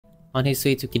on his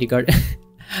way to kindergarten.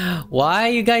 Why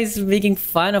are you guys making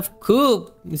fun of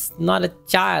Coop? It's not a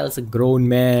child, it's a grown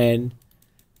man.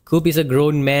 Coop is a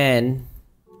grown man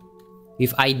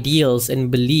with ideals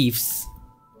and beliefs,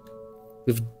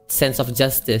 with sense of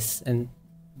justice and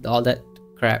all that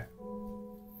crap.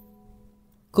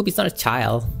 Coop is not a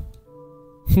child.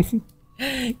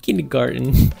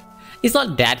 Kindergarten. He's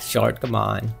not that short, come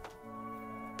on.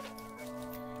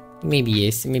 Maybe he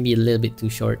is, maybe a little bit too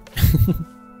short.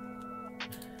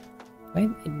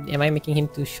 Am I making him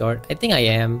too short? I think I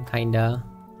am, kinda.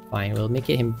 Fine, we'll make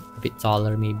him a bit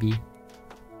taller maybe.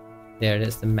 There,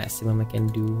 that's the maximum I can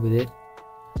do with it.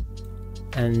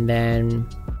 And then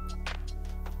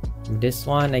this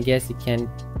one, I guess you can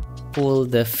pull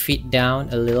the feet down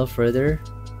a little further.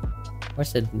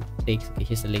 Where's the legs? Okay,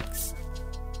 here's the legs.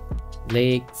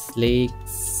 Legs.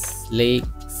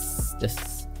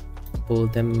 Just pull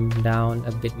them down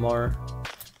a bit more.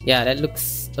 Yeah, that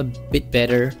looks a bit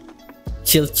better.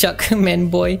 Chilchuck, man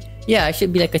boy. Yeah, I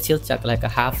should be like a Chilchuck, like a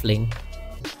halfling.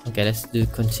 Okay, let's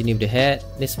continue with the head.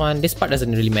 This part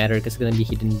doesn't really matter because it's gonna be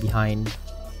hidden behind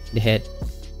the head.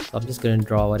 So I'm just gonna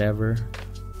draw whatever.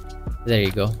 There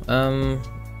you go.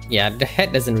 Yeah, the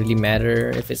head doesn't really matter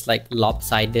if it's like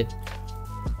lopsided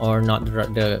or not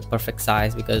the perfect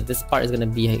size, because this part is gonna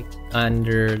be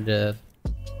under the.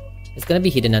 It's gonna be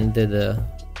hidden under the.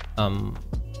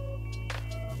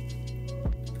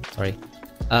 Sorry.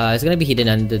 It's gonna be hidden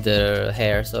under the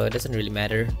hair, so it doesn't really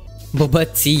matter. Boba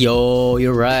Tea, yo,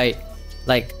 you're right.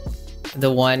 Like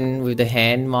the one with the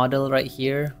hand model right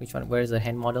here. Which one? Where's the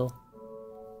hand model?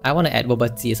 I want to add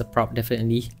Boba Tea as a prop,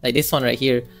 definitely. Like this one right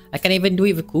here. I can even do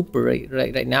it with Cooper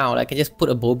right now. Like, I can just put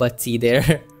a Boba Tea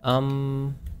there.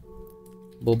 Boba.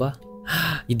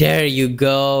 There you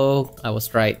go. I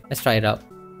was right. Let's try it out.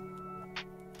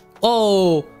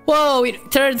 Oh, whoa!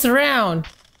 It turns around.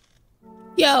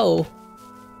 Yo.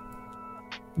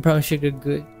 Brown sugar,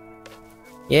 good.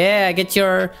 Yeah, I get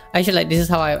your. Actually, like, this is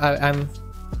how I'm.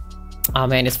 Oh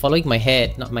man, it's following my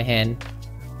head, not my hand.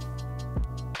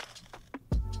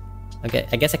 Okay,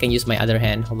 I guess I can use my other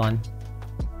hand. Hold on.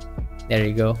 There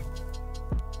you go.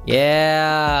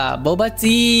 Yeah, Boba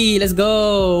Tea. Let's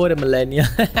go. What a millennial.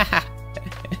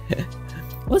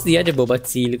 What's the other Boba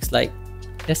Tea looks like?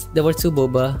 There were two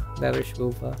Boba. Beverage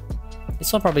Boba.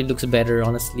 This one probably looks better,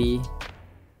 honestly.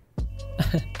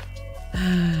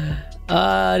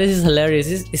 This is hilarious.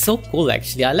 It's so cool,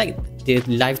 actually. I like the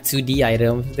live 2D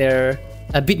items. They're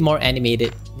a bit more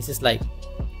animated. This is like...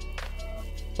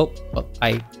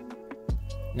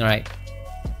 Alright.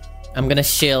 I'm gonna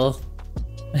chill.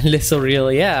 Looks so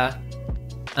real, yeah.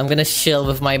 I'm gonna chill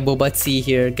with my Boba Tea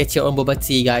here. Get your own Boba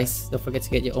Tea, guys. Don't forget to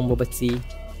get your own Boba Tea.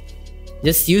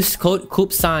 Just use code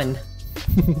Coopsan.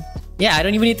 Yeah, I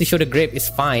don't even need to show the grip. It's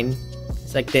fine.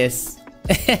 It's like this.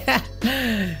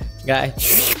 Guy.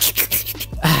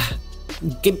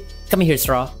 Come here,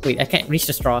 straw. Wait, I can't reach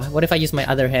the straw. What if I use my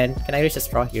other hand? Can I reach the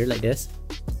straw here like this?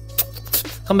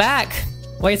 Come back!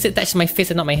 Why is it attached to my face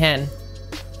and not my hand?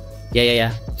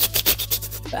 Yeah.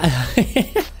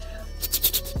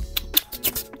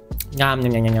 Yum.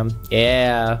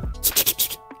 Yeah.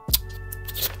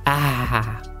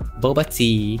 Boba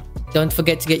Tea. Don't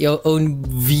forget to get your own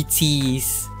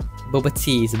VTs. Boba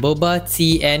Teas. Boba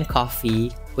Tea and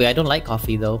coffee. Wait, I don't like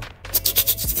coffee though.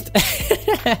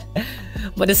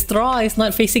 But the straw is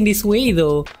not facing this way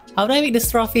though. How do I make the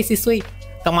straw face this way?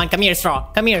 Come on, come here, straw.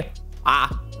 Come here.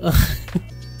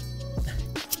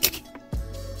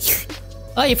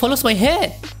 Oh, it follows my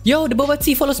head. Yo, the Boba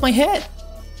Tea follows my head.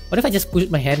 What if I just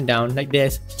put my hand down like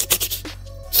this?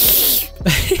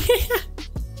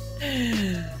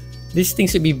 This thing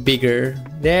should be bigger.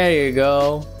 There you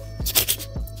go.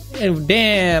 And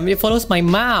damn, it follows my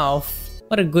mouth.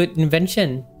 What a good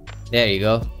invention. There you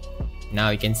go.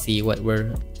 Now you can see what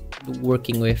we're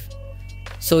working with.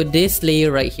 So this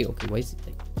layer right here. Okay, why is it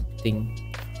like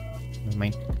thing? Never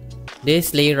mind.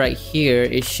 This layer right here,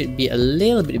 it should be a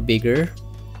little bit bigger.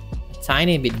 A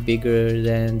tiny bit bigger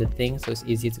than the thing, so it's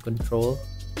easier to control.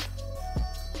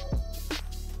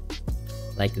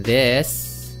 Like this.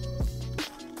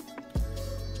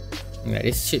 Yeah,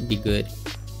 this should be good.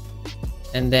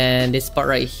 And then this part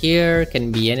right here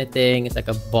can be anything. It's like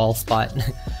a ball spot.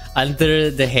 Under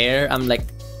the hair, I'm like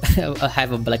I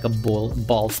have like a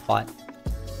ball spot.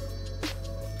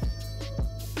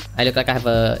 I look like I have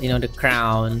a, you know, the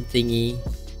crown thingy.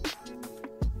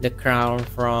 The crown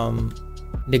from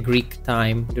the Greek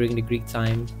time, during the Greek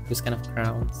time, those kind of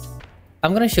crowns.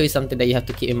 I'm gonna show you something that you have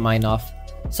to keep in mind of.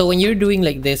 So when you're doing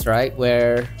like this, right,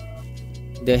 where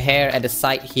the hair at the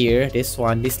side here, this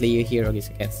layer here, okay,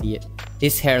 so you can't see it.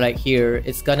 This hair like here,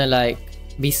 it's gonna like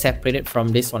be separated from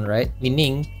this one, right?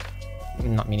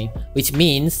 Which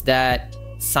means that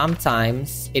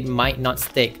sometimes it might not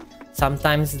stick.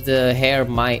 Sometimes the hair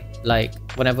might, like,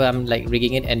 whenever I'm like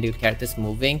rigging it and the character's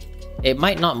moving, it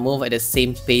might not move at the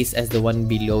same pace as the one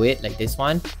below it, like this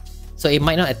one. So it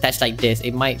might not attach like this.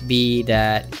 It might be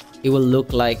that it will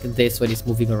look like this when it's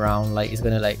moving around, like it's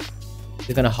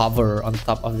gonna hover on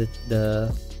top of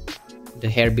the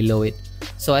hair below it.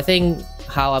 So I think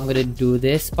how I'm gonna do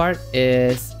this part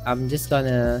is I'm just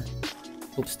gonna,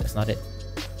 oops, that's not it.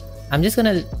 I'm just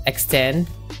gonna extend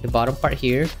the bottom part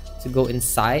here to go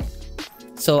inside,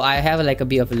 so I have like a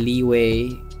bit of a leeway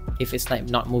if it's like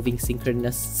not moving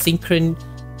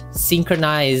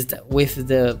synchronized with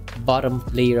the bottom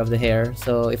layer of the hair.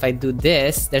 So if I do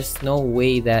this, there's no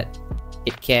way that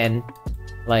it can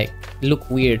like look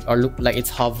weird or look like it's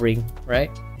hovering,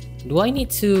 right? Do I need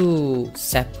to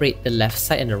separate the left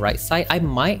side and the right side? I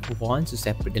might want to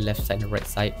separate the left side and the right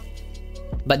side,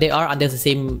 but they are under the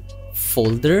same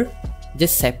folder.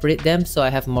 Just separate them so I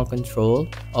have more control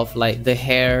of like the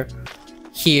hair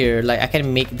here. Like I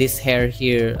can make this hair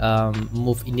here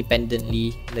move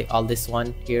independently, like all this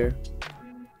one here.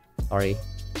 Sorry,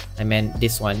 I meant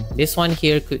this one. This one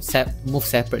here could move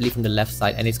separately from the left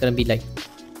side, and it's gonna be like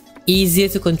easier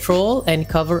to control and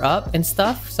cover up and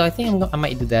stuff. So I think I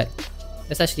might do that.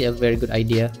 That's actually a very good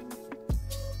idea.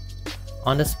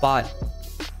 On the spot,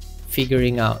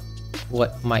 figuring out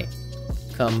what might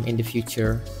come in the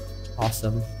future.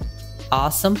 Awesome.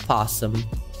 Awesome possum.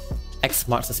 X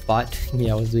marks the spot.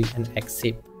 Yeah, I was doing an X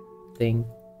shape thing.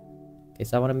 Okay,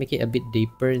 so I want to make it a bit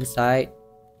deeper inside.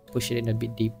 Push it in a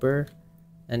bit deeper.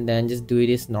 And then just do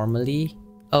this normally.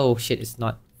 Oh shit, it's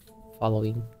not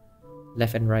following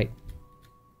left and right.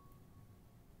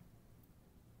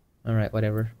 Alright,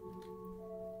 whatever.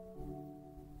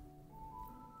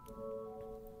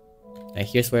 Now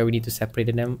here's where we need to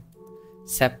separate them.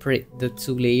 Separate the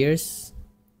two layers.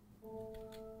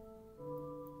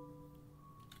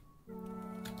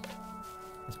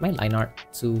 Is my line art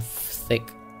too thick?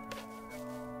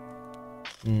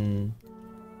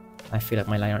 I feel like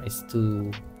my line art is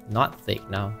too not thick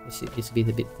now. It should be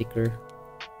a bit thicker.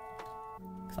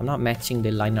 I'm not matching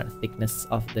the line art thickness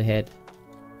of the head.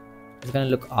 It's gonna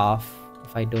look off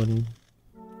if I don't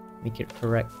make it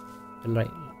correct,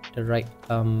 the right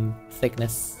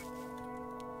thickness.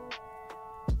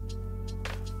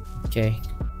 Okay,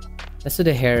 let's do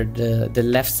the hair, the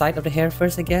left side of the hair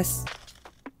first, I guess.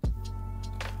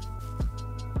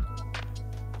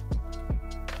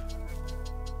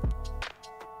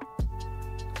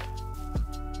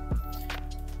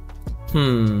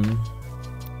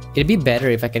 It'd be better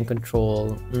if I can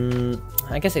control.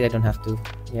 I guess I don't have to.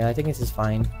 Yeah, I think this is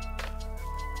fine.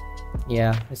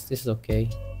 Yeah, this is okay.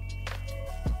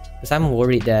 Because I'm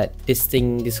worried that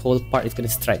this whole part is gonna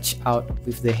stretch out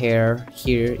with the hair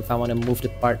here. If I want to move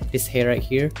this hair right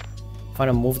here, if I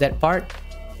want to move that part,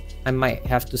 I might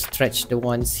have to stretch the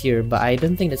ones here. But I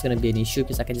don't think that's gonna be an issue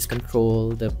because I can just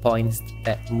control the points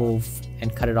that move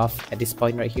and cut it off at this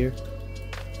point right here.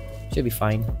 Should be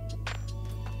fine.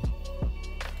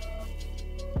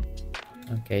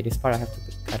 Okay, this part I have to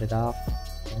cut it off.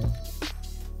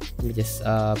 Let me just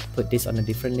put this on a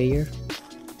different layer.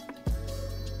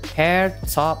 Hair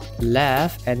top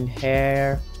left and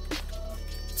hair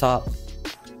top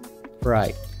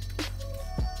right.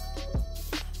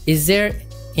 Is there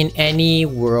in any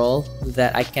world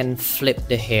that I can flip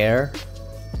the hair?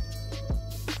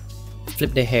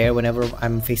 Flip the hair whenever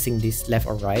I'm facing this left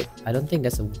or right? I don't think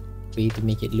that's a way to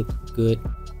make it look good,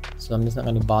 so I'm just not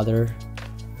gonna bother.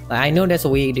 I know there's a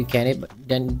way you can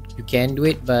do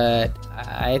it, but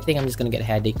I think I'm just gonna get a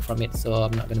headache from it, so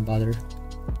I'm not gonna bother.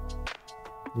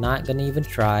 Not gonna even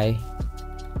try.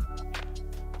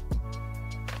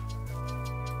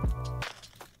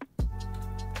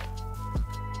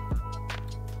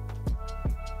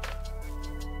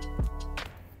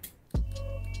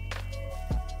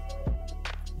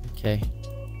 Okay.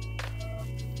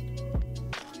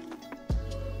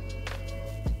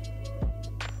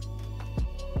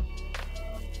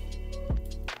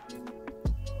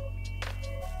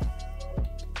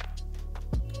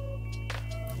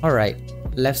 Alright,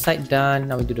 left side done.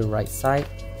 Now we do the right side.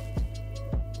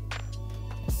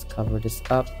 Let's cover this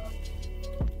up.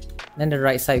 Then the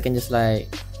right side you can just like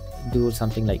do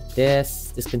something like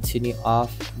this. Just continue off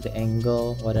the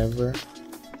angle, whatever.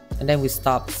 And then we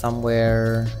stop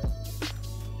somewhere.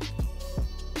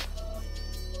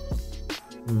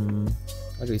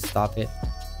 Where do we stop it?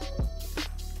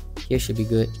 Here should be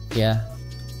good. Yeah,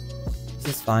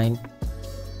 this is fine.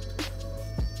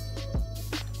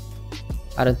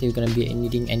 I don't think we're gonna be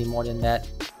needing any more than that.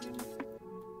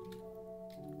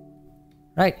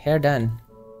 Right, hair done.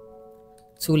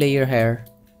 2-layer hair.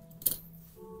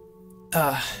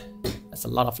 That's a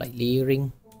lot of like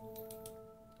layering.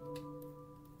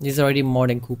 This is already more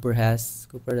than Cooper has.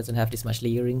 Cooper doesn't have this much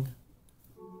layering.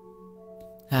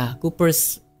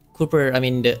 Cooper, I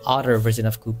mean the otter version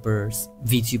of Cooper's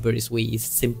VTuber is way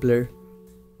simpler,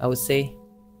 I would say.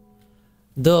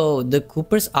 Though the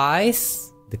Cooper's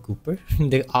eyes,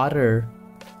 the otter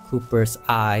Cooper's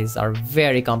eyes are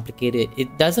very complicated.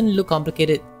 It doesn't look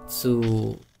complicated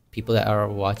to people that are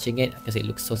watching it because it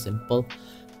looks so simple.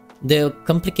 The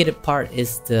complicated part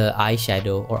is the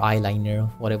eyeshadow or eyeliner,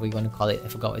 whatever you want to call it. I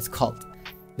forgot what it's called.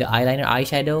 The eyeliner,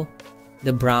 eyeshadow,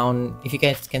 the brown. If you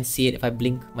guys can see it, if I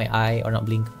blink my eye, or not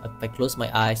blink, if I close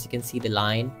my eyes, you can see the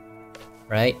line,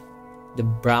 right? The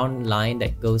brown line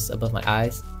that goes above my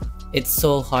eyes. It's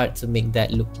so hard to make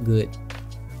that look good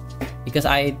because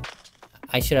I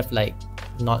should have like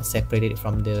not separated it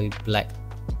from the black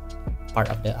part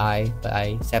of the eye, but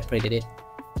I separated it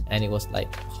and it was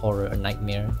like horror, a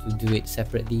nightmare to do it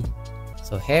separately.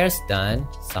 So hair's done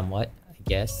somewhat, I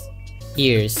guess.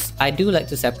 Ears, I do like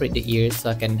to separate the ears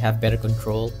so I can have better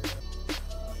control.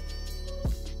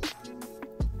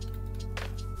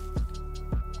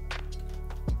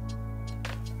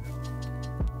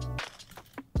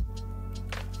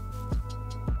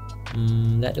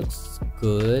 That looks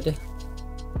good.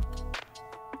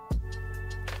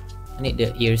 I need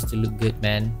the ears to look good,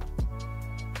 man.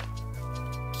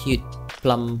 Cute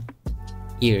plum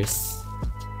ears.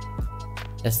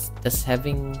 Does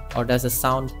a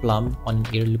sound plum on an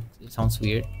ear look, it sounds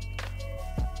weird?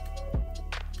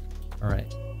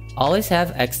 Alright. Always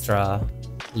have extra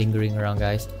lingering around,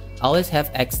 guys. Always have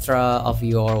extra of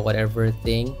your whatever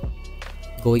thing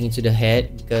going into the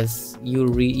head because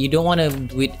you don't want to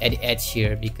do it at the edge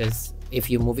here because if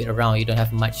you move it around you don't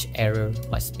have much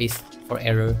space for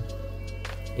error.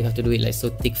 You have to do it like so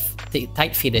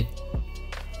tight fitted.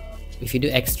 If you do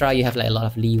extra you have like a lot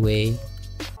of leeway.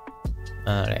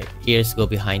 Alright, ears go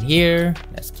behind here.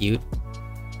 That's cute.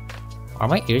 Are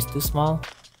my ears too small?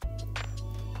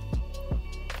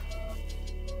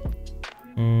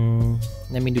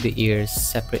 Let me do the ears,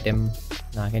 separate them.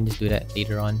 No, I can just do that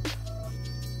later on.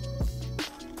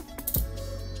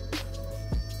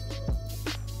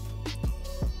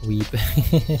 Weep.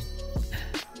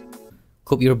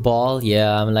 Cope your ball.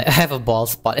 Yeah, I'm like I have a ball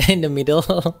spot in the middle.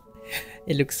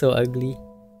 It looks so ugly.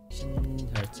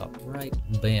 Her top right.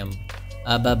 Bam.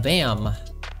 Bam.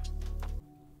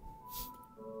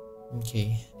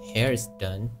 Okay, hair is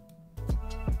done.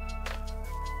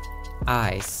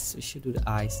 Eyes. We should do the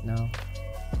eyes now.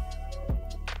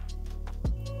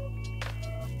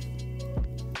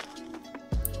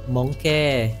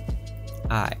 Monkey.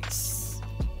 Eyes.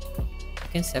 I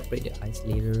can separate the eyes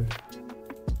later.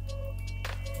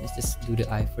 Let's just do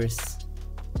the eye first.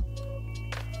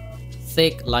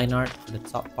 Thick line art for the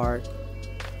top part.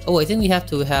 Oh, I think we have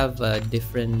to have a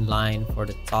different line for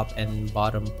the top and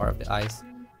bottom part of the eyes.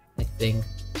 I think.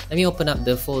 Let me open up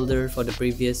the folder for the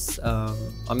previous, I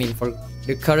mean for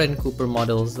the current Cooper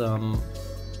models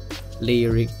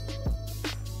layering.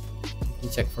 You can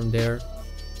check from there.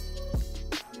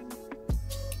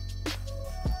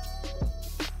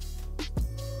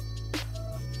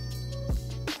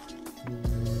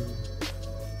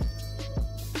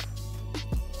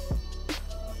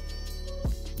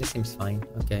 This seems fine.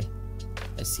 Okay.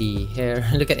 Let's see hair.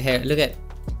 Look at hair. Look at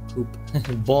Coop.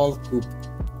 Ball Coop.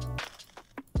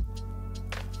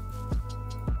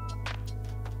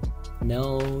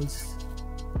 Nose.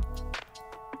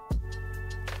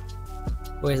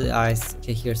 Where's the eyes?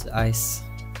 Okay, here's the eyes.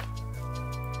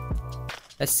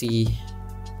 Let's see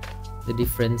the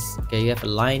difference. Okay, you have a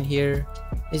line here.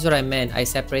 This is what I meant. I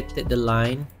separated the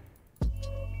line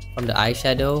from the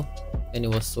eyeshadow and it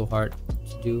was so hard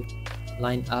to do.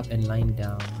 Line up and line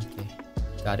down. Okay,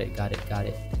 got it.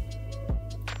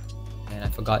 And I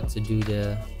forgot to do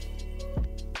the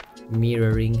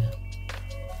mirroring.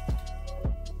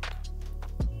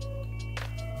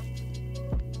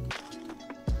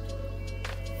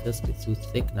 Feels a bit too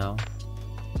thick now.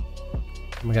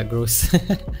 Oh my god, gross.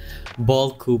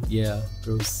 Ball Coop, yeah,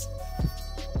 gross.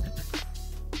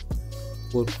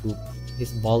 Poor Coop.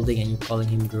 He's balding and you're calling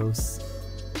him gross.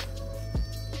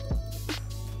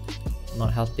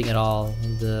 Not helping at all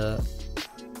the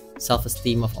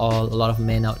self-esteem of a lot of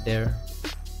men out there.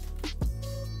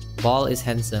 Ball is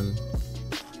handsome.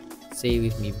 Say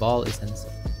with me, Ball is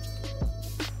handsome.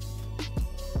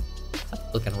 Some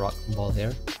people can rock ball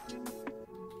hair.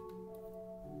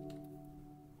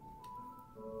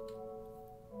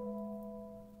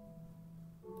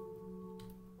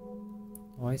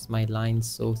 Why is my line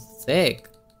so thick?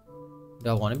 Do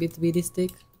I want it to be this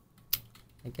thick?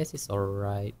 I guess it's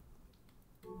alright.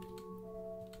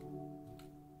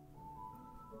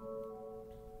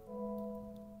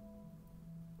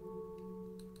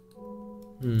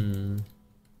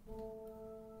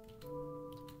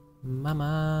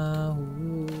 Mama.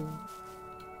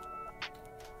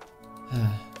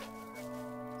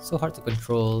 So hard to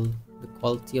control the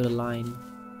quality of the line.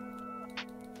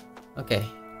 Okay,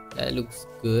 that looks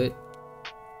good.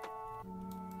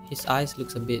 His eyes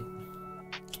looks a bit...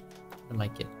 I don't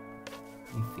like it.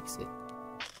 Let me fix it.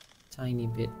 Tiny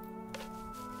bit.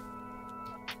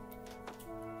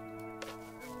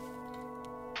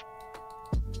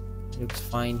 It looks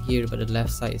fine here, but the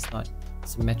left side is not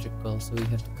symmetrical, so we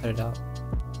have to cut it out.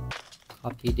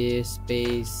 Copy this,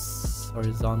 space,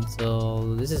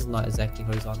 horizontal. This is not exactly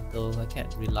horizontal. I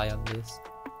can't rely on this.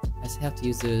 I just have to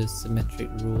use the symmetric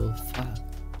rule. Fuck.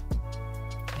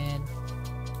 Man.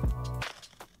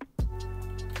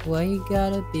 Why you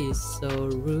gotta be so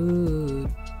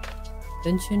rude?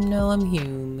 Don't you know I'm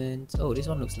human? Oh, this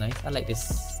one looks nice. I like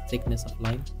this thickness of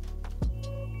line.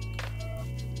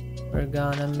 We're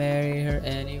gonna marry her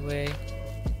anyway.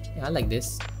 Yeah, I like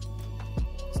this.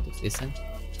 This looks decent.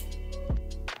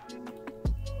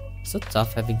 So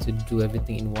tough having to do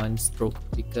everything in one stroke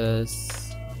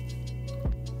because...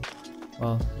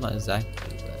 well, not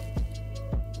exactly, but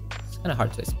it's kind of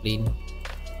hard to explain.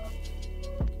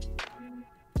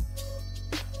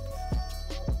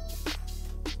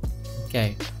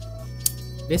 Okay,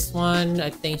 this one I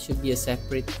think should be a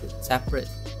separate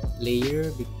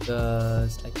layer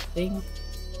because I think...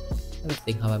 let me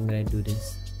think how I'm gonna do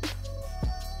this.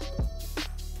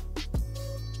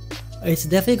 It's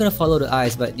definitely gonna follow the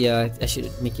eyes, but yeah, I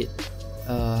should make it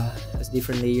as a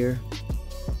different layer.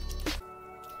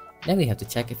 Then we have to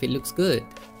check if it looks good.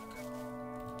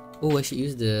 Oh, I should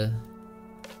use the...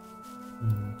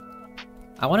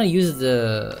 I want to use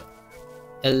the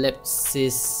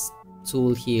ellipsis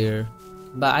tool here,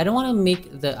 but I don't want to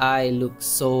make the eye look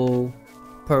so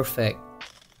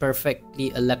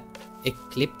perfectly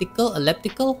elliptical.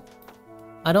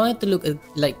 I don't want it to look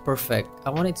like perfect. I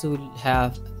want it to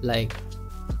have like,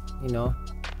 you know,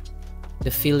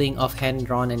 the feeling of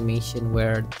hand-drawn animation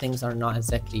where things are not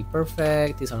exactly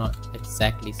perfect, these are not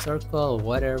exactly circle or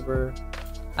whatever.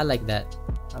 I like that.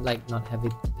 I like not have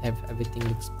everything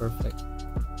looks perfect.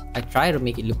 I try to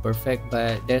make it look perfect,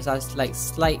 but there's a like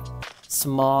slight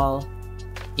small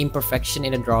imperfection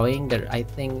in the drawing that I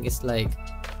think is like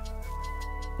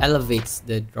elevates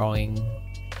the drawing.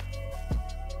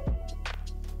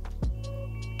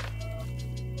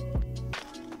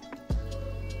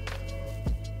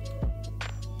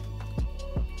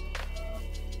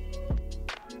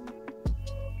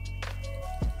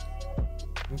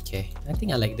 Okay, I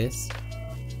think I like this.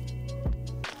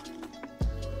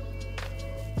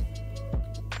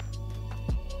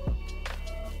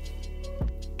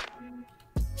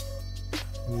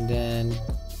 And then,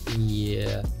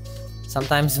 yeah.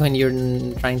 Sometimes when you're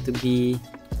trying to be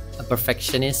a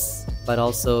perfectionist, but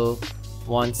also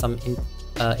want some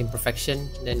imperfection,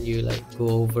 then you like go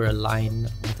over a line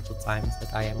multiple times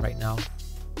like I am right now.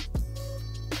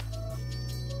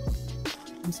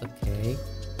 It's okay.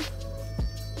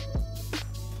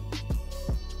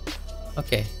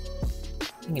 Okay,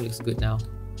 I think it looks good now.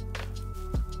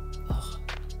 Oh,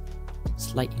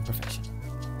 slight imperfection.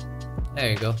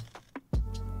 There you go.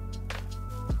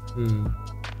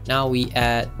 Now we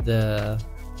add the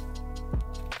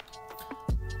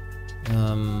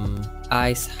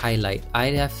eyes highlight. I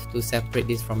have to separate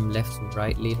this from left to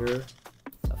right later.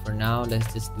 But for now,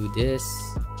 let's just do this.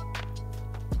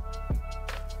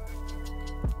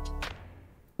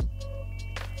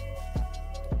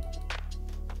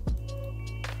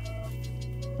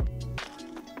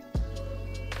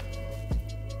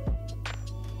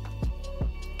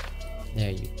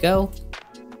 There you go.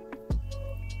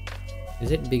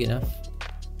 Is it big enough?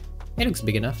 It looks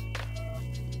big enough.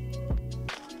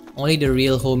 Only the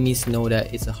real homies know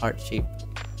that it's a heart shape.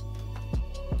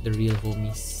 The real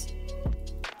homies.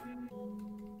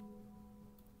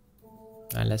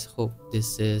 And let's hope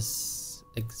this is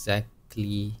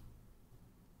exactly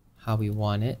how we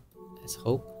want it. Let's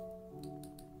hope.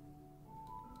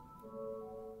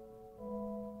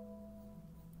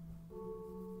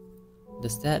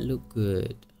 Does that look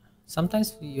good?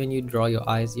 Sometimes when you draw your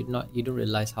eyes, you don't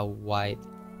realize how wide,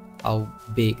 how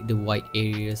big the white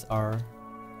areas are.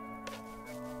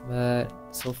 But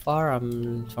so far,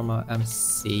 I'm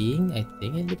seeing, I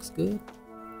think it looks good.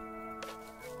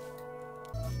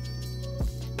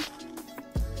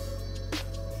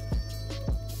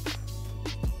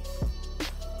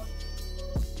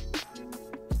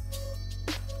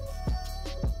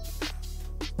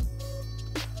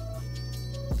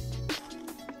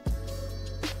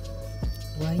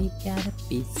 Why you gotta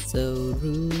be so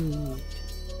rude?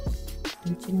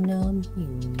 Don't you know I'm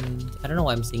human? I don't know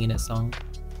why I'm singing that song.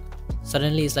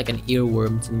 Suddenly it's like an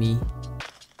earworm to me.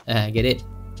 Get it?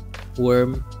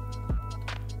 Worm.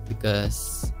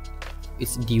 Because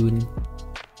it's Dune.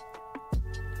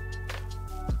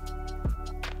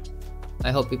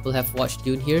 I hope people have watched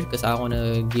Dune here because I want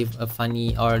to give a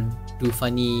funny or do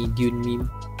funny Dune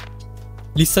meme.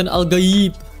 Lisan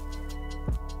al-Gaib!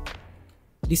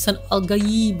 Lisan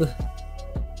al-Gaib!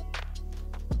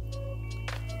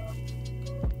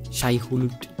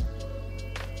 Shaihulud.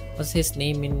 What's his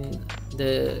name in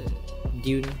the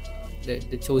Dune?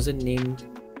 The chosen name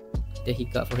that he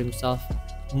got for himself?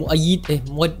 Muad'Dib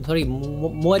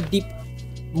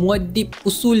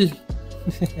Usul.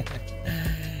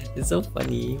 It's so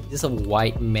funny. Just a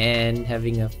white man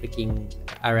having a freaking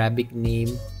Arabic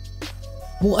name.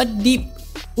 Muad'Dib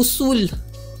Usul.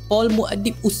 Paul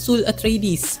Muad'Dib Usul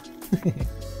Atreides.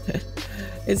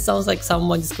 It sounds like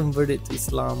someone just converted to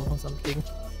Islam or something.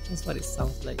 That's what it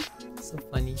sounds like. It's so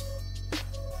funny.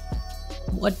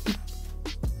 Muad'Dib.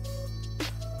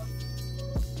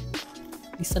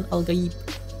 Lisan al-Gaib.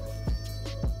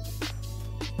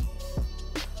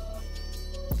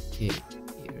 Okay,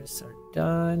 ears are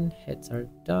done, heads are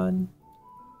done.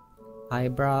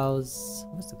 Eyebrows.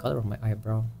 What's the color of my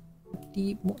eyebrow?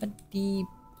 Muad'Dib.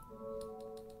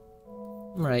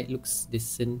 Alright, looks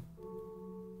decent.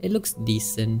 It looks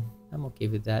decent. I'm okay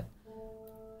with that.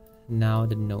 Now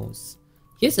the nose.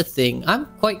 Here's the thing. I'm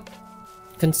quite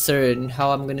concerned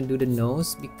how I'm gonna do the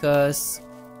nose because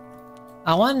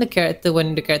I want the character,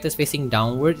 when the character is facing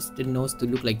downwards, the nose to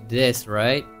look like this,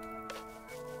 right?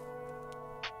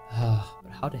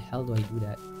 But how the hell do I do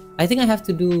that? I think I have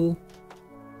to do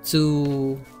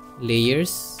 2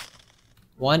 layers.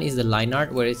 One is the line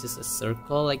art where it's just a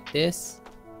circle like this.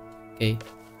 Okay,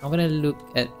 I'm gonna look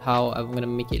at how I'm gonna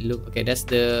make it look. Okay, that's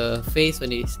the face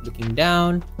when it's looking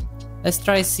down. Let's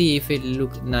try see if it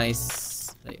look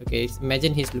nice. Like, okay,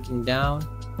 imagine he's looking down.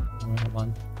 Hold on.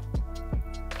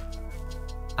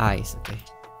 Eyes, okay.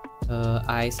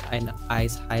 Eyes and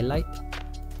eyes highlight.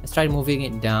 Let's try moving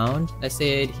it down. Let's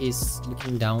say he's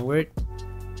looking downward,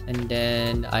 and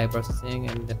then the eye processing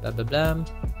and the blah blah blah.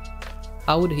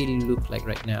 How would he look like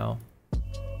right now?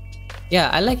 Yeah,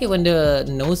 I like it when the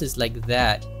nose is like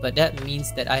that, but that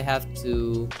means that I have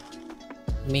to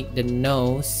make the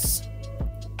nose.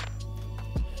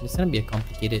 It's gonna be a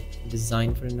complicated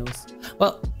design for the nose.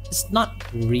 Well, it's not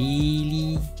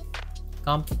really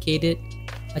complicated.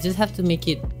 I just have to make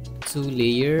it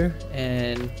 2-layer,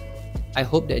 and I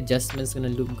hope the adjustment is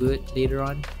gonna look good later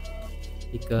on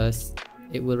because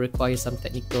it will require some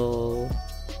technical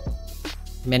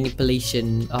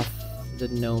manipulation of the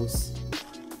nose.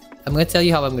 I'm gonna tell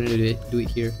you how I'm gonna do it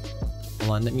here. Hold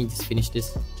on, let me just finish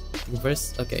this thing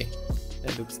first. Okay,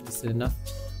 that looks decent enough.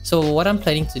 So what I'm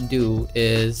planning to do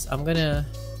is I'm gonna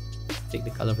take the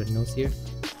color of the nose here.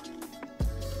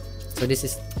 So this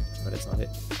is, oh, that's not it.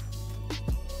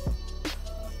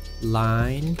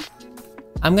 Line.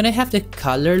 I'm gonna have the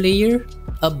color layer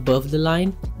above the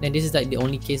line, and this is like the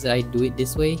only case that I do it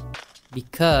this way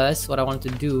because what I want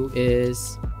to do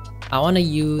is I want to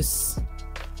use,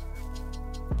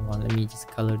 hold on, let me just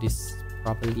color this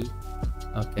properly.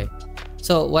 Okay,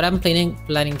 so what I'm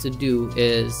planning to do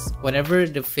is whenever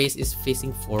the face is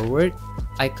facing forward,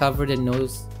 I cover the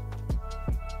nose.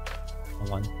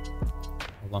 Hold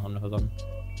on,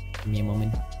 give me a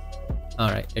moment.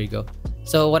 Alright, there you go.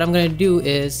 So what I'm gonna do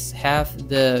is have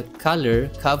the color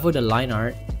cover the line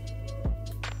art.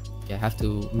 Okay, I have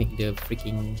to make the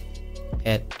freaking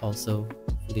head also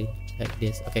like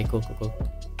this. Okay, cool.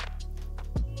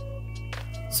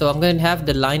 So I'm gonna have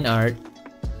the line art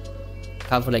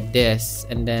cover like this,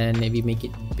 and then maybe make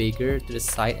it bigger to the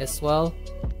side as well.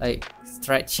 Like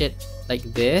stretch it like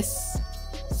this,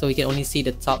 so we can only see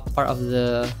the top part of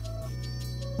the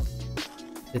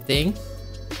thing,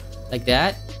 like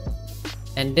that.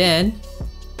 And then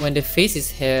when the face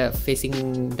is here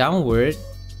facing downward,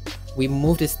 we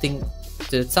move this thing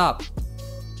to the top.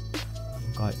 Oh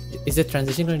god, is the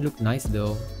transition going to look nice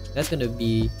though? That's going to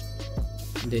be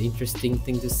the interesting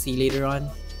thing to see later on.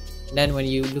 And then when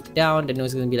you look down, the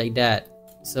nose is going to be like that.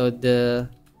 So the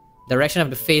direction of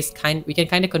the face, we can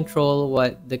kind of control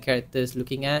what the character is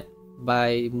looking at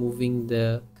by moving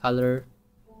the color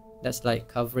that's like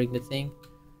covering the thing.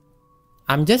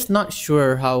 I'm just not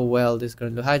sure how well this is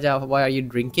gonna do. Haja, why are you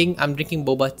drinking? I'm drinking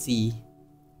boba tea.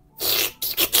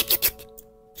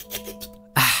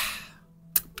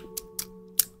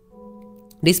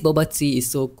 This boba tea is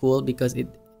so cool because it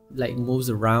like moves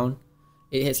around.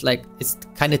 It's like, it's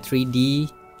kind of 3D.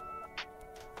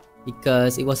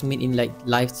 because it was made in like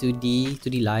live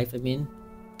 2D live. I mean,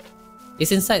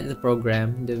 it's inside the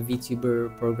program, the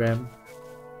VTuber program.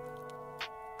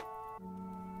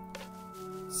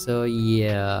 So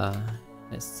yeah,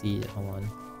 let's see that one.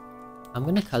 I'm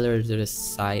gonna color to the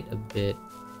side a bit.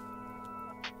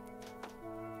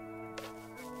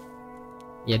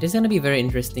 Yeah, this is gonna be very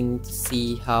interesting to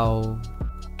see how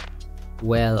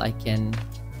well I can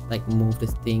like move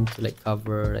this thing to like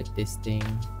cover like this thing.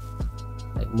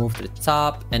 Like move to the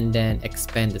top and then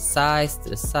expand the size to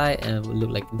the side and it will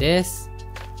look like this.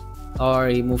 Or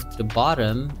you move to the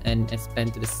bottom and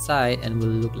expand to the side and will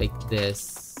look like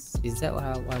this. Is that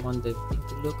how I want the thing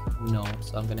to look? No,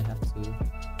 so I'm gonna have to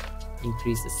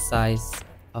increase the size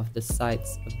of the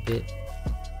sides a bit.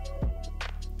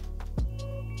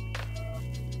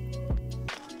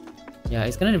 Yeah,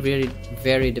 it's gonna really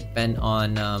very depend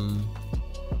on how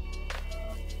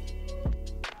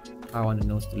I want the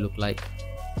nose to look like.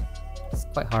 It's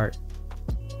quite hard.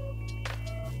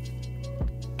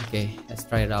 Okay, let's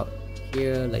try it out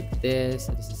here like this.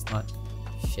 This is not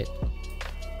shit.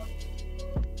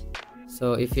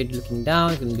 So if you're looking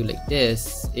down, you can do like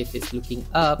this. If it's looking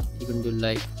up, you can do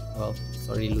like, well,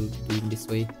 sorry doing this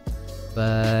way,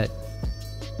 but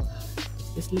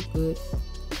does this look good?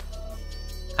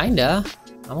 Kinda.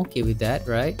 I'm okay with that,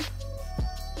 right?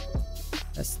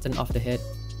 Let's turn off the head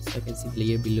so I can see the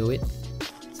layer below it.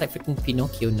 It's like freaking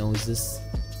Pinocchio noses.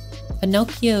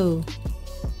 Pinocchio!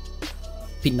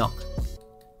 Pinoc.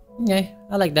 Okay,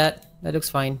 I like that. That looks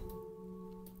fine.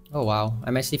 Oh wow,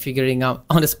 I'm actually figuring out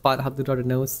on the spot how to draw the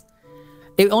nose.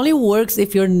 It only works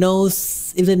if the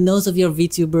nose of your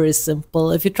VTuber is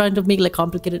simple. If you're trying to make like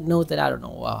complicated nose, then I don't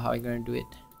know how you're gonna do it.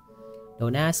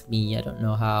 Don't ask me, I don't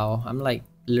know how. I'm like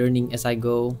learning as I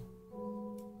go.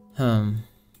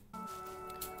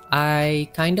 I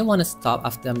kinda wanna stop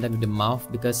after I'm done with the mouth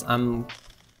because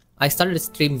I started the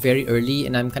stream very early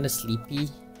and I'm kinda sleepy.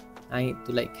 I need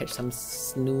to like catch some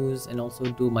snooze and also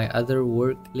do my other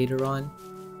work later on.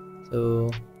 So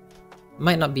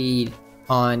might not be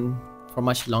on for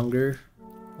much longer.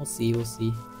 We'll see.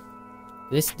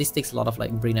 This takes a lot of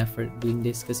like brain effort doing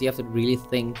this because you have to really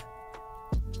think.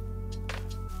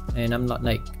 And I'm not,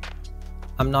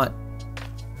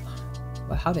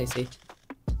 well, how do I say?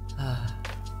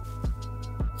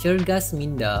 Churgas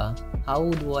Minda. How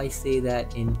do I say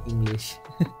that in English?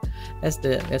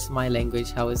 That's my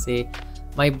language. How I say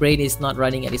my brain is not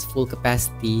running at its full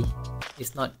capacity.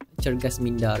 It's not Churgas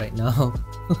Minda right now.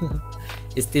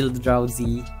 It's still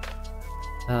drowsy.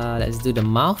 Let's do the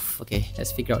mouth. Okay,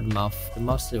 let's figure out the mouth. The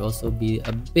mouth should also be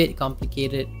a bit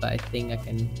complicated, but I think I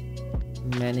can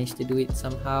manage to do it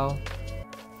somehow.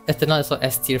 Ethanol is so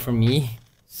S tier for me.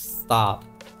 Stop.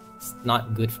 It's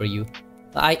not good for you.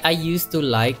 I used to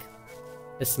like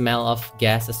the smell of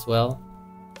gas as well,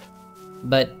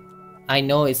 but I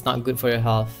know it's not good for your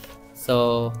health,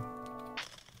 so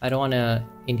I don't want to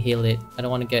inhale it. I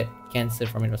don't want to get cancer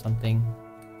from it or something.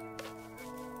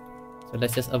 So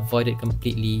let's just avoid it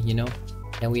completely, you know?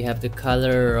 And we have the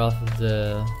color of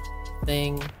the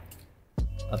thing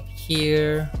up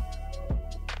here.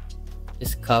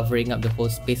 Just covering up the whole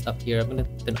space up here. I'm gonna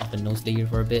turn off the nose layer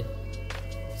for a bit.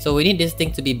 So we need this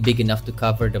thing to be big enough to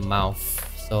cover the mouth.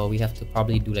 So we have to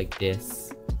probably do like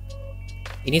this.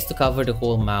 It needs to cover the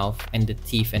whole mouth and the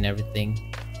teeth and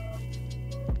everything.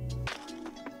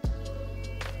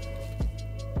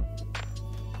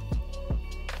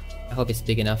 I hope it's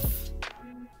big enough.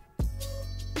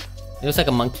 It looks like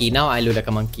a monkey. Now I look like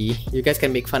a monkey. You guys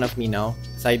can make fun of me now,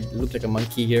 because I look like a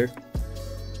monkey here.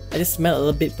 I just smell a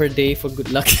little bit per day for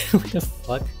good luck. What the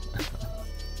fuck?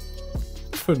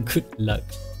 For good luck.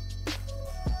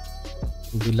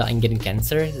 Good luck in getting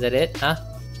cancer? Is that it? Huh?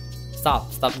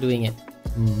 Stop doing it.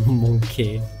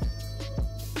 Monkey.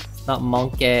 It's not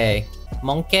monkey.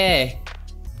 Monkey!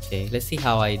 Okay, let's see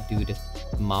how I do the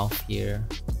mouth here.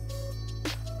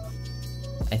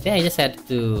 I think I just had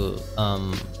to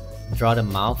draw the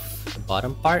mouth, the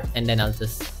bottom part, and then I'll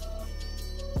just...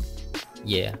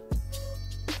 yeah.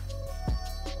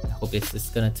 I hope this is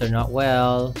gonna turn out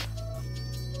well,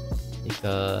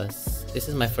 because this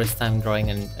is my first time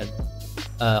drawing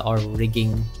or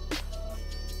rigging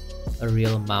a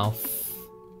real mouth.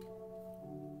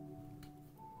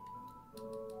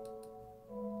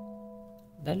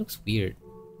 That looks weird.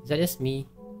 Is that just me?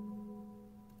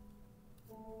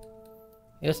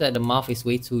 It looks like the mouth is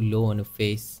way too low on the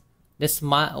face. The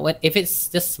smile, if it's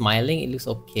just smiling, it looks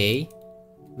okay.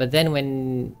 But then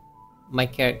when my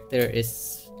character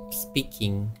is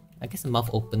speaking, I guess the mouth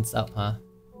opens up,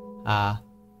 huh?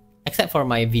 Except for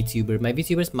my VTuber. My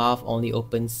VTuber's mouth only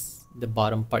opens, the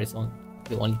bottom part is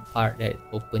the only part that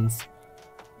opens.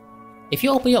 If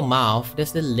you open your mouth,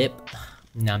 does the lip...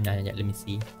 No, let me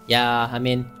see. Yeah, I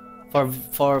mean,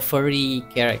 for furry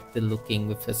character looking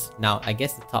with this... Now, I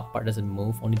guess the top part doesn't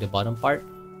move, only the bottom part.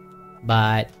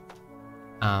 But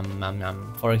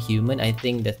for a human, I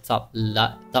think the top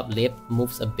lip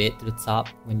moves a bit to the top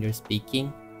when you're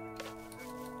speaking.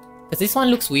 Because this one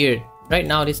looks weird. Right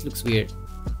now, this looks weird.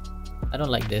 I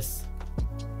don't like this.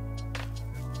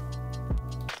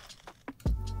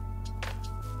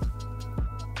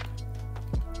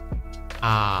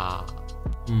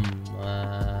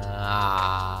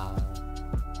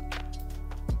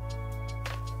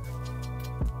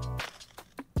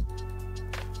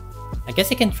 I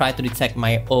guess I can try to detect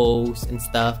my O's and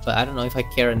stuff, but I don't know if I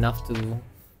care enough to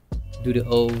do the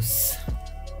O's.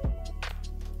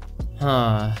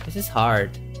 This is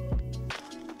hard.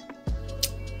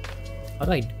 How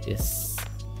do I do this?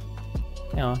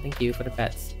 Oh, thank you for the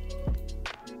pets.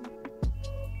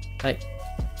 Like,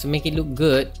 to make it look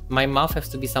good, my mouth has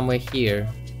to be somewhere here.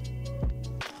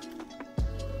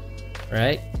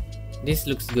 Right? This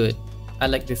looks good. I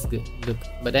like this good look.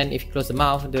 But then if you close the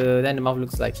mouth, then the mouth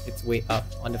looks like it's way up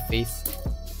on the face.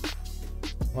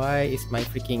 Why is my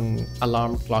freaking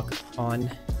alarm clock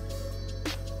on?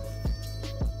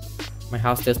 My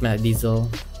house does smell like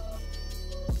diesel.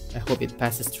 I hope it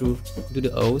passes through. Do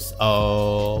the O's.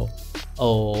 Oh.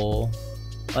 Well,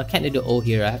 I can't do the O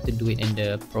here. I have to do it in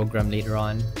the program later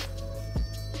on.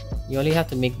 You only have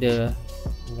to make the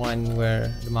one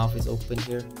where the mouth is open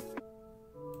here.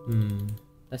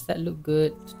 Does that look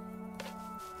good?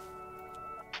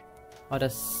 How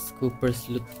does Cooper's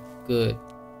look good?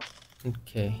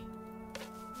 Okay.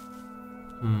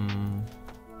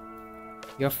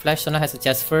 Your flesh sauna has a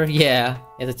chest fur? Yeah,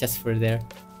 it has a chest fur there.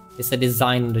 It's a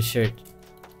design on the shirt.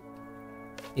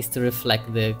 It's to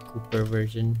reflect the Cooper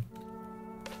version.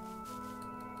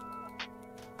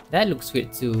 That looks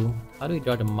weird too. How do we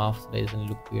draw the mouth so that it doesn't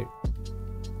look weird?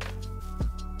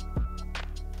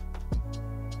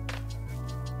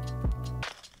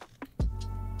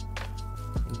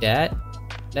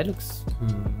 That looks...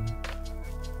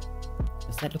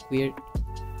 Does that look weird?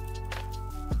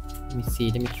 Let me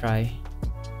see, let me try.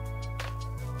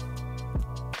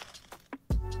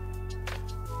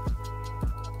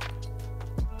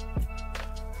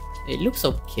 It looks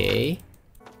okay.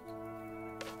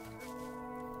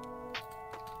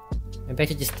 Maybe I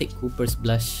should just take Cooper's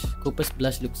blush. Cooper's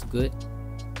blush looks good.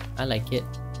 I like it.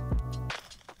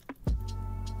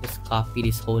 Just copy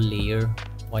this whole layer.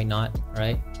 Why not,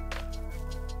 right?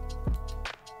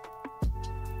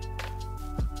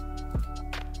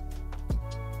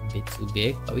 A bit too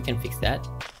big, but we can fix that.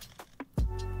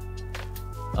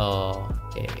 Oh,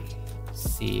 okay.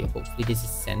 Let's see, hopefully this is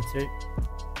centered.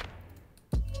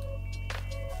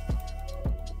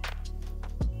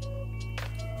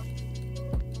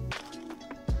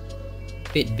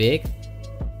 Bit big.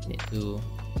 Need to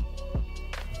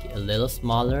make it a little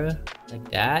smaller, like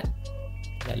that.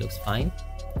 That looks fine.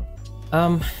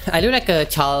 I look like a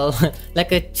child,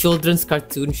 like a children's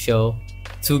cartoon show.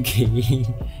 Too gay.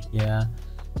 Yeah.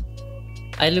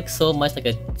 I look so much like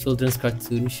a children's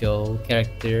cartoon show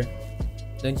character.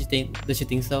 Don't you think? Don't you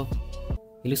think so?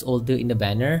 He looks older in the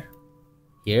banner.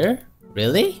 Here?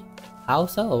 Really? How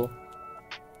so?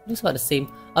 Looks about the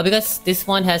same. Oh, because this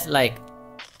one has like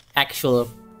actual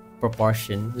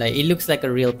proportion. Like it looks like a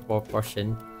real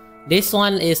proportion. This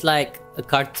one is like a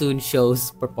cartoon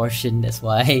show's proportion. That's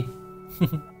why.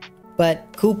 But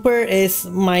Cooper is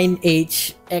my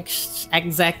age,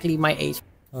 exactly my age.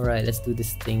 Alright, let's do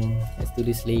this thing. Let's do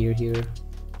this layer here.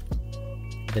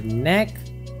 The neck.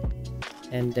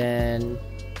 And then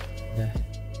the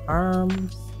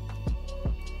arms.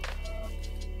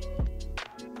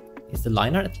 Is the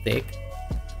line art thick?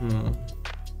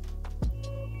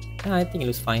 Yeah, I think it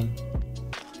looks fine.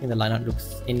 I think the line art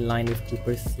looks in line with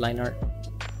Cooper's line art.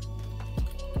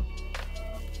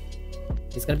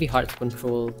 It's gonna be hard to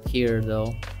control here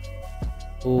though.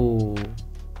 Oh,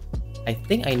 I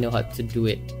think I know how to do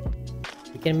it.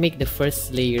 We can make the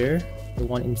first layer, the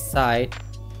one inside.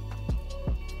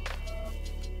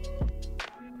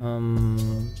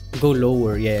 Go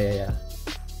lower. Yeah.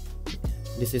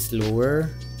 This is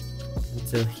lower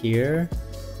until here,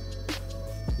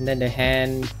 and then the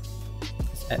hand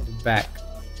is at the back.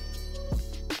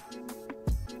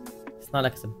 It's not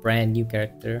like it's a brand new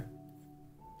character.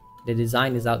 The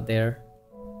design is out there.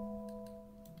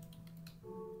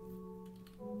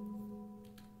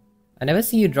 I never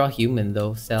see you draw human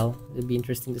though, Cell. It'd be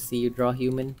interesting to see you draw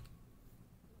human.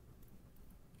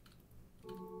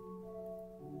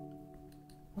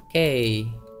 Okay.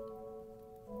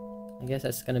 I guess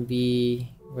that's gonna be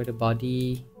where the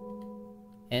body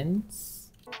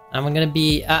ends. I'm gonna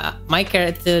be my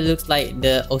character looks like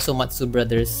the Osomatsu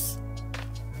brothers.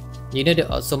 You know the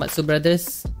Osomatsu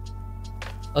brothers?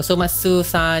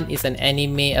 Osomatsu-san is an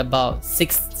anime about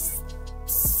six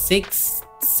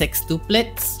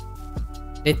sextuplets.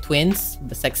 They're twins,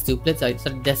 the sextuplets. So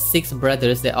there's 6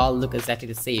 brothers. They all look exactly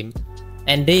the same,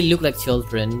 and they look like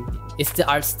children. It's the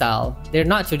art style. They're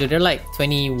not children. They're like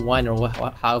 21 or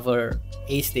however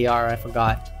age they are. I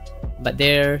forgot, but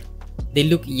they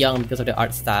look young because of the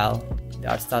art style.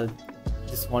 The art style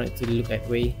just wanted to look that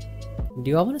way.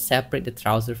 Do I want to separate the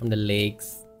trouser from the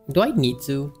legs? Do I need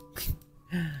to?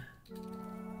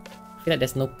 I feel like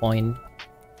there's no point.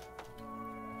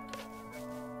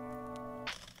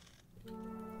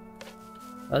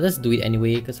 I'll just do it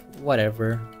anyway, because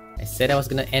whatever. I said I was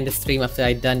gonna end the stream after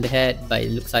I done the head, but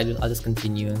it looks like I'll just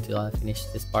continue until I finish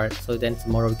this part. So then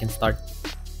tomorrow we can start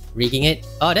rigging it.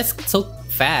 Oh, that's so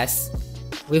fast.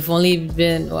 We've only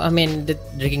been... I mean, the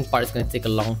rigging part is gonna take a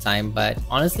long time, but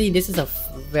honestly, this is a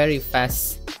very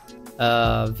fast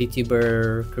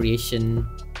VTuber creation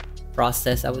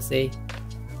process, I would say.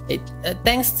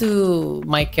 Thanks to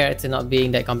my character not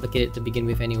being that complicated to begin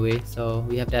with anyway, so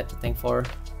we have that to thank for.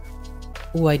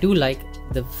 Oh, I do like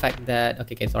the fact that...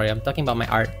 Okay, sorry, I'm talking about my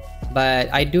art. But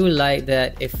I do like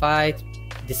that if I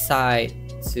decide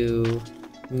to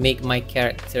make my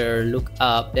character look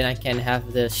up, then I can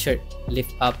have the shirt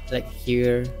lift up like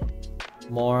here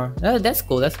more. Oh, that's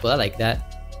cool, that's cool. I like that.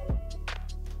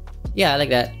 Yeah, I like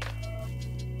that.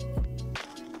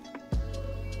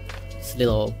 Just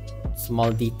little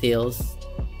small details.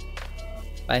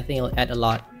 But I think it'll add a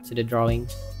lot to the drawing.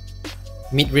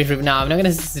 Mid-ref. Now I'm not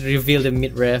gonna reveal the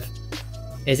mid-ref.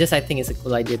 It's just I think it's a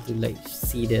cool idea to like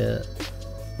see the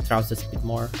trousers a bit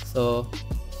more. So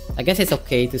I guess it's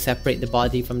okay to separate the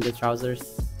body from the trousers.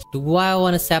 Do I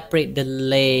want to separate the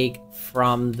leg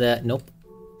from the... Nope.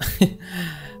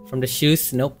 From the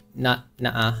shoes? Nope. Nah.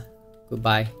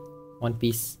 Goodbye. One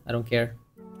piece. I don't care.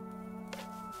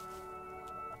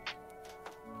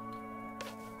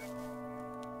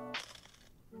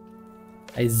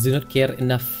 I do not care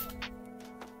enough.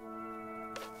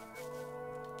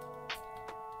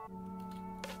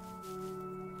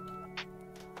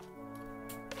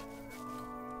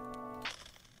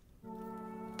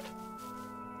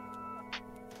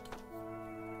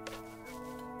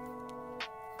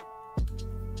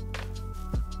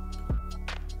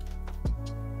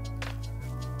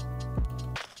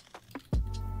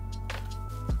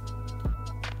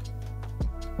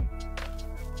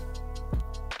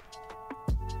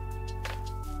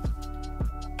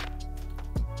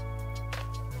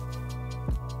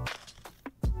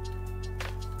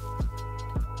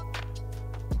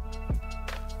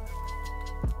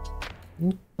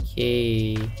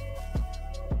 Okay,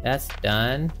 that's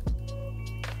done.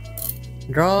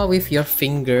 Draw with your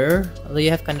finger. Although you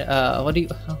have kind of what do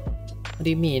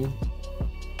you mean?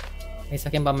 Are you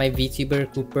talking about my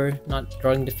VTuber Cooper not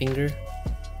drawing the finger?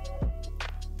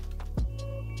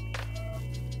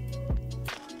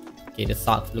 Okay, the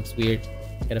sock looks weird.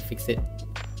 Gotta fix it.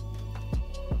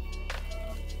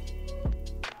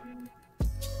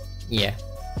 Yeah,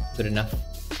 good enough.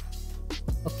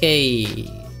 Okay,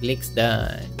 legs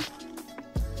done.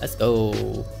 Let's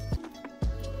go.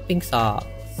 Pink socks.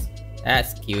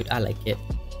 That's cute. I like it.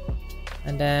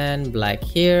 And then black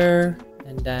here.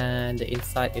 And then the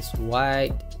inside is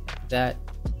white. That.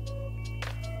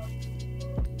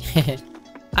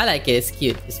 I like it. It's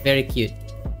cute. It's very cute.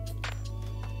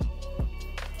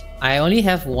 I only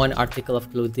have one article of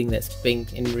clothing that's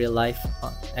pink in real life,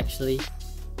 actually.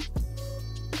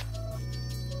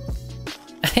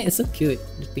 It's so cute.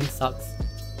 The pink socks.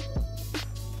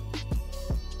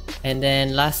 And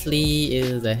then lastly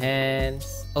is the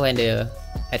hands. Oh, and the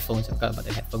headphones. I forgot about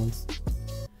the headphones.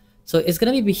 So it's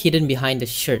gonna be hidden behind the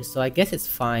shirt. So I guess it's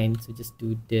fine to just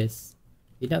do this.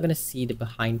 You're not gonna see the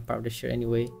behind part of the shirt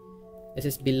anyway. This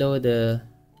is below the...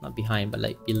 Not behind, but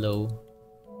like below.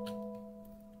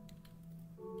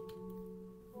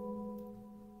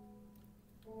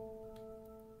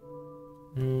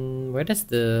 Where does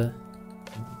the...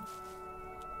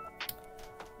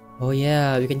 Oh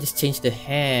yeah, we can just change the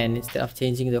hand instead of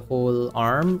changing the whole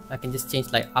arm. I can just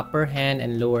change like upper hand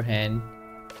and lower hand.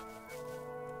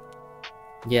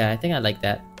 Yeah, I think I like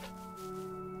that.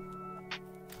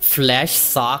 Flash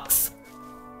socks?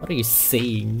 What are you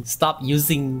saying? Stop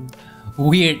using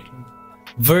weird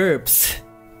verbs.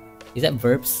 Is that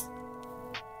verbs?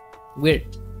 Weird.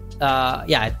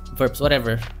 Yeah, verbs,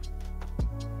 whatever.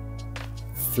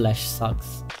 Flash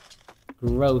socks.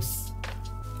 Gross.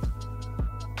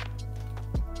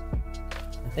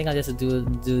 I think I'll just do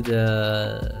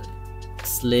the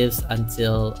sleeves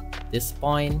until this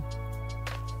point,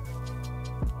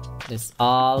 it's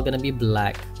all gonna be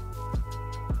black.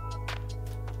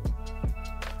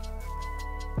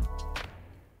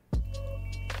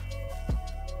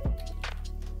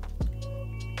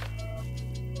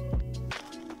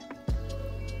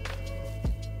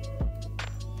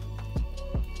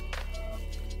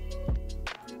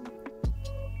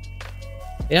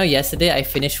 You know, yesterday I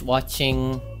finished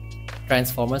watching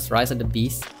Transformers Rise of the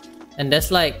Beast, and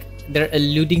that's like they're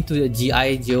alluding to the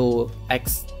G.I. Joe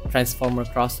X Transformer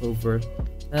crossover,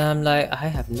 and I'm like,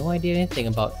 I have no idea anything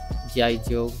about G.I.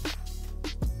 Joe,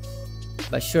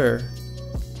 but sure.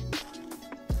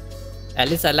 At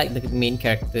least I like the main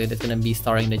character that's gonna be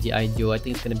starring the G.I. Joe. I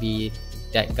think it's gonna be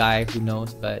that guy, who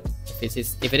knows, but if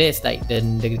it is like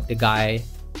the guy.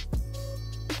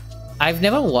 I've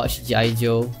never watched G.I.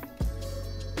 Joe.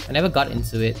 I never got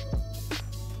into it.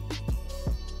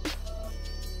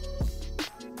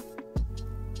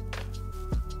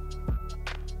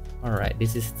 Alright,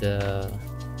 this is the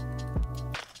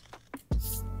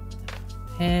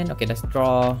hand. Okay, let's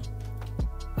draw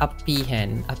uppy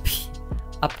hand,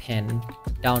 up hand,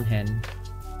 down hand.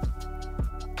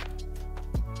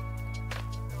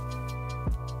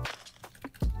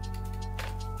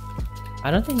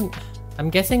 I'm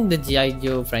guessing the G.I.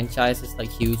 Joe franchise is like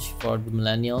huge for the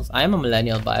millennials. I am a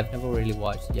millennial, but I've never really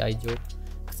watched G.I. Joe,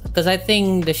 because I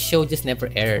think the show just never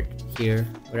aired here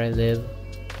where I live.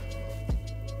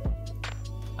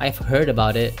 I've heard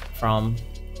about it from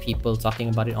people talking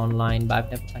about it online,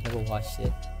 but I never watched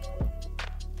it.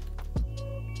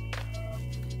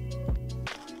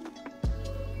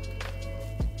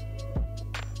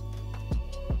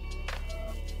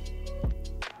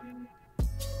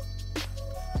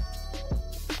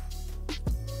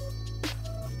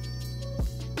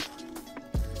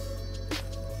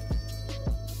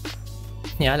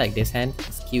 Yeah, I like this hand.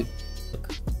 It's cute.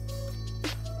 Look.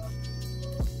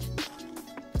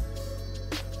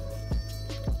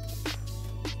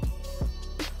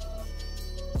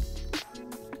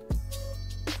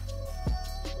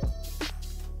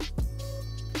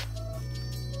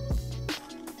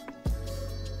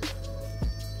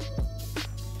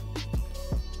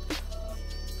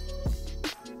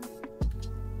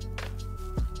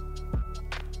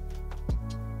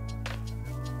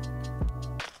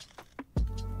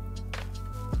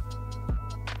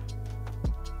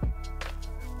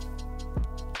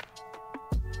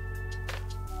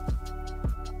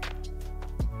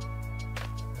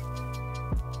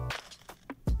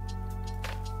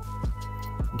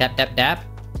 Dap dap dap.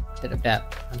 Dap dap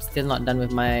dap. I'm still not done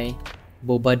with my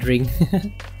boba drink.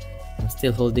 I'm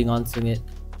still holding on to it.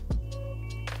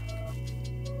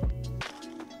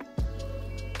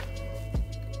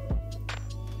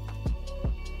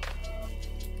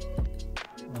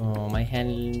 Oh, my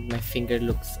finger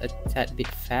looks a tad bit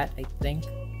fat, I think.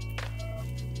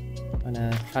 I'm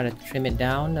gonna try to trim it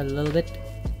down a little bit.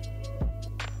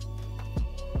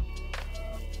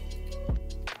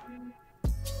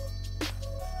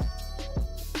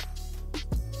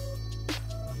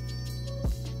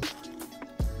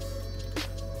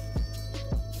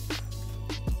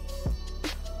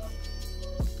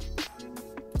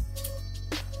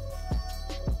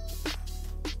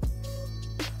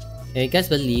 Can you guys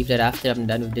believe that after I'm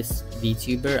done with this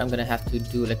VTuber, I'm gonna have to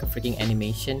do like a freaking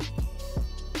animation?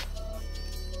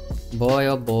 Boy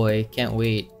oh boy, can't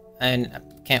wait. And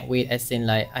can't wait as in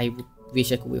like, I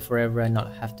wish I could wait forever and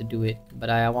not have to do it. But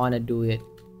I wanna do it,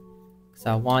 because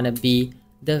I wanna be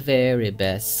the very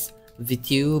best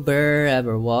VTuber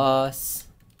ever was.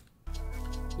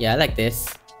 Yeah, I like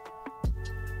this.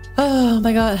 Oh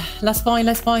my god, last point.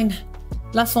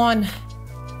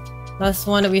 Last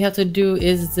one that we have to do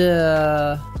is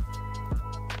the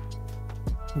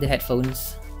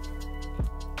headphones.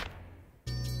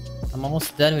 I'm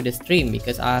almost done with the stream,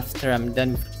 because after I'm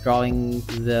done drawing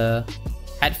the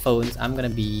headphones, I'm gonna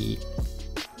be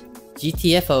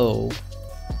GTFO.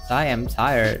 So I am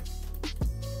tired.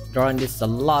 Drawing this is a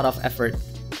lot of effort.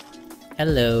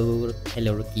 Hello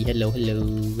rookie. Hello.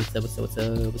 What's up?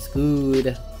 What's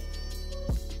good?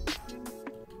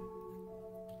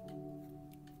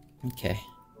 Okay,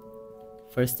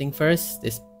 first thing first,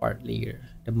 this part layer,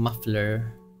 the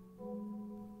muffler.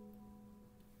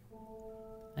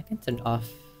 I can turn off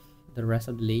the rest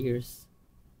of the layers.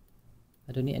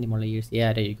 I don't need any more layers.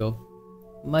 Yeah, there you go.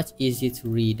 Much easier to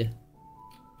read.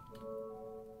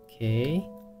 Okay,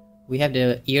 we have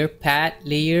the ear pad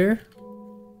layer,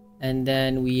 and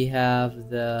then we have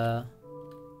the,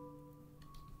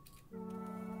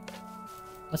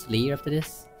 what's the layer after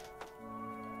this?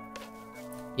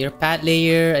 Ear pad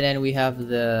layer, and then we have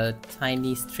the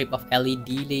tiny strip of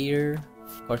LED layer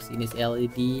Of course, it needs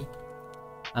LED.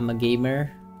 I'm a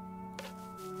gamer.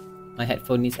 My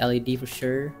headphone needs LED for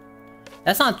sure.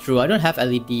 That's not true. I don't have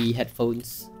LED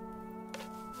headphones.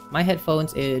 My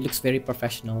headphones, it looks very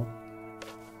professional.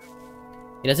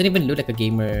 It doesn't even look like a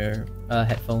gamer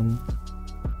headphone.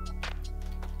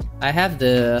 I have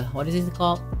the, what is it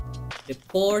called? The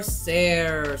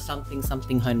Corsair something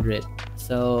 100.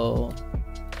 So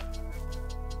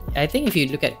I think if you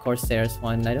look at Corsair's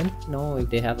one, I don't know if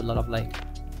they have a lot of like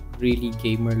really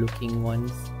gamer looking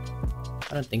ones.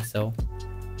 I don't think so.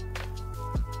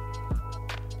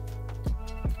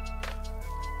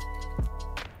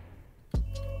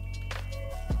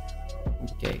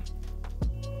 Okay.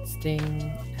 This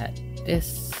thing, add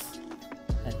this,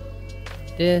 add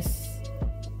this.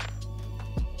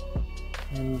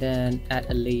 And then add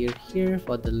a layer here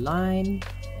for the line,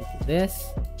 like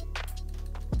this.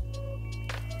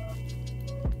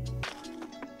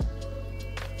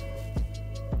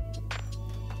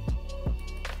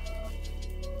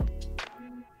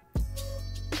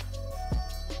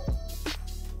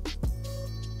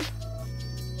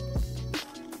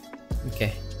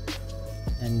 Okay.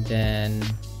 And then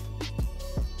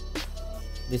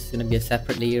this is gonna be a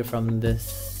separate layer from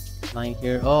this line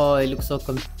here. Oh, it looks so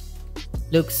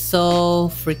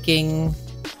freaking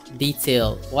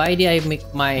detailed. Why did I make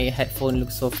my headphone look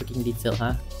so freaking detailed,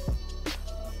 huh?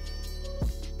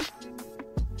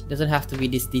 It doesn't have to be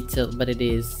this detailed, but it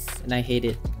is, and I hate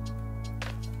it.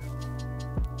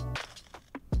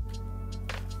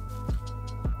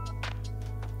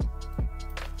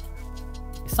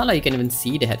 It's not like you can even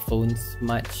see the headphones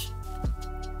much.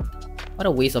 What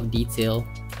a waste of detail.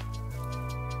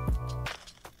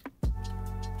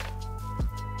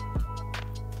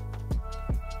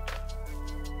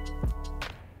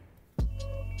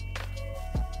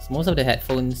 Most of the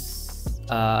headphones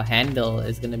handle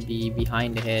is gonna be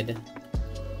behind the head.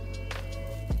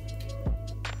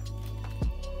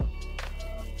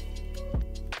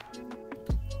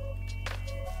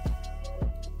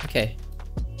 Okay.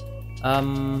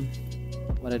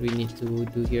 What do we need to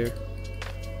do here?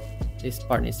 This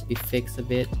part needs to be fixed a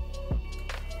bit.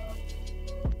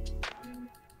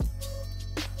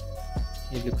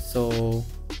 It looks so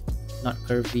not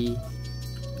curvy.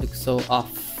 It looks so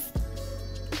off.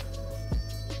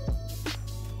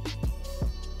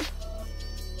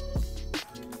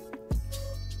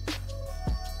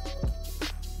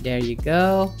 There you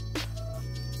go.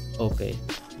 Okay.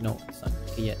 No, it's not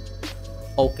okay yet.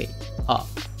 Okay. Ah,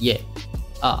 yeah.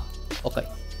 Ah, okay.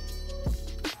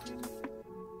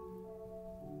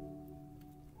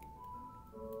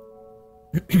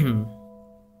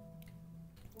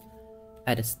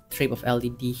 Add a strip of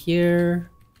LED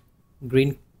here.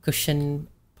 Green cushion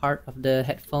part of the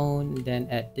headphone. Then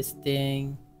add this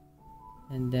thing.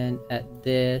 And then add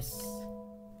this.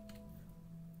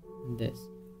 And this.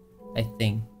 I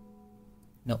think.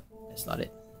 No, that's not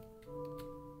it.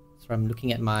 So I'm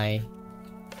looking at my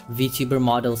VTuber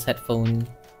models headphone,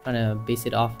 trying to base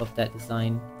it off of that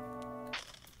design.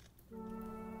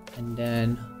 And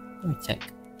then let me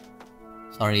check.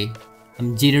 Sorry,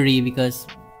 I'm jittery because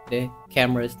the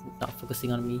camera is not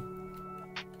focusing on me.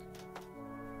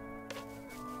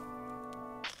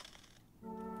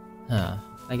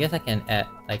 I guess I can add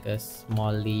like a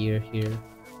small layer here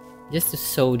just to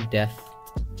show depth.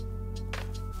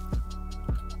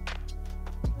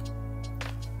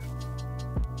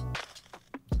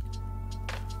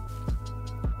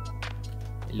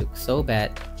 It looks so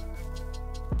bad,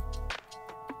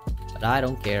 but I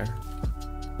don't care.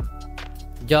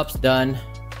 Job's done.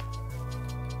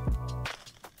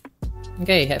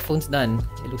 Okay, headphones done.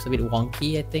 It looks a bit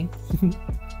wonky, I think. I'm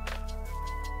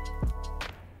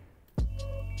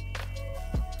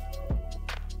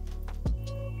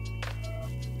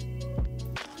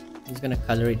just gonna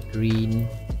color it green.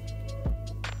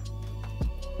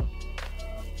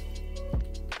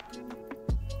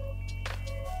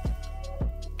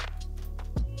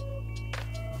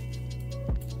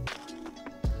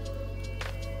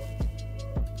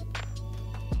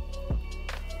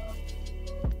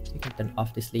 Turn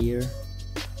off this layer.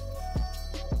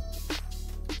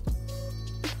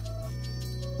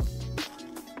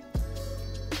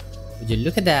 Would you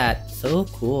look at that? So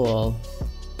cool.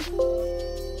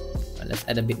 Right, let's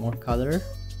add a bit more color.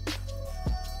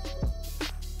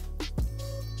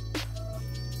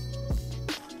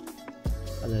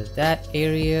 Color that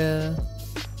area.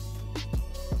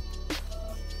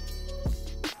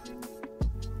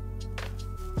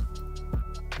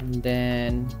 And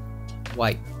then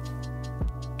white.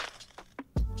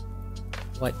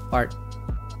 White part.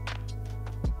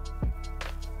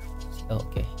 Oh,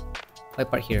 okay. White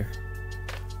part here.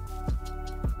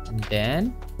 And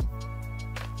then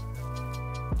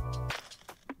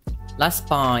last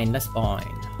point.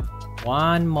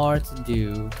 One more to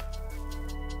do.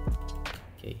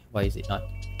 Okay, why is it not?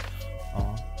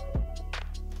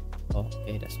 Oh,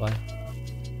 okay, that's why.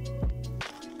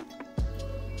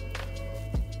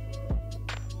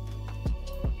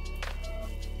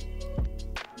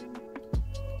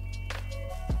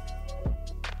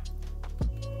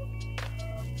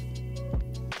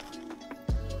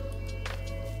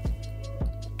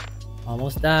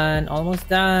 Almost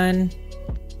done.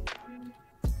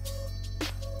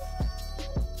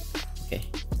 Okay.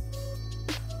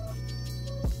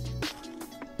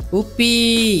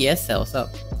 Oopie! Yes, what's up?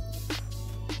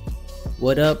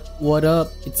 What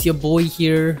up? It's your boy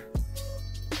here.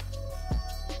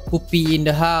 Oopie in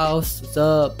the house. What's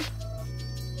up?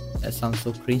 That sounds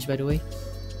so cringe, by the way.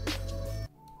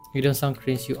 You don't sound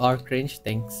cringe, you are cringe.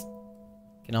 Thanks.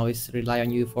 Can always rely on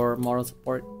you for moral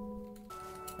support.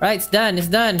 Right, it's done.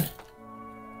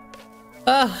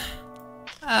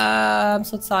 I'm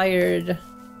so tired.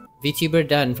 VTuber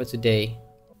done for today.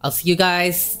 I'll see you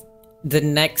guys the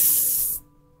next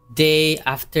day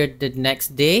after the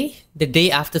next day. The day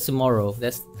after tomorrow.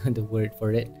 That's the word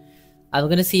for it. I'm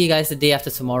gonna see you guys the day after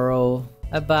tomorrow.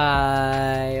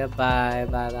 Bye.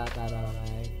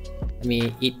 Let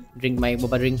me drink my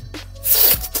boba drink.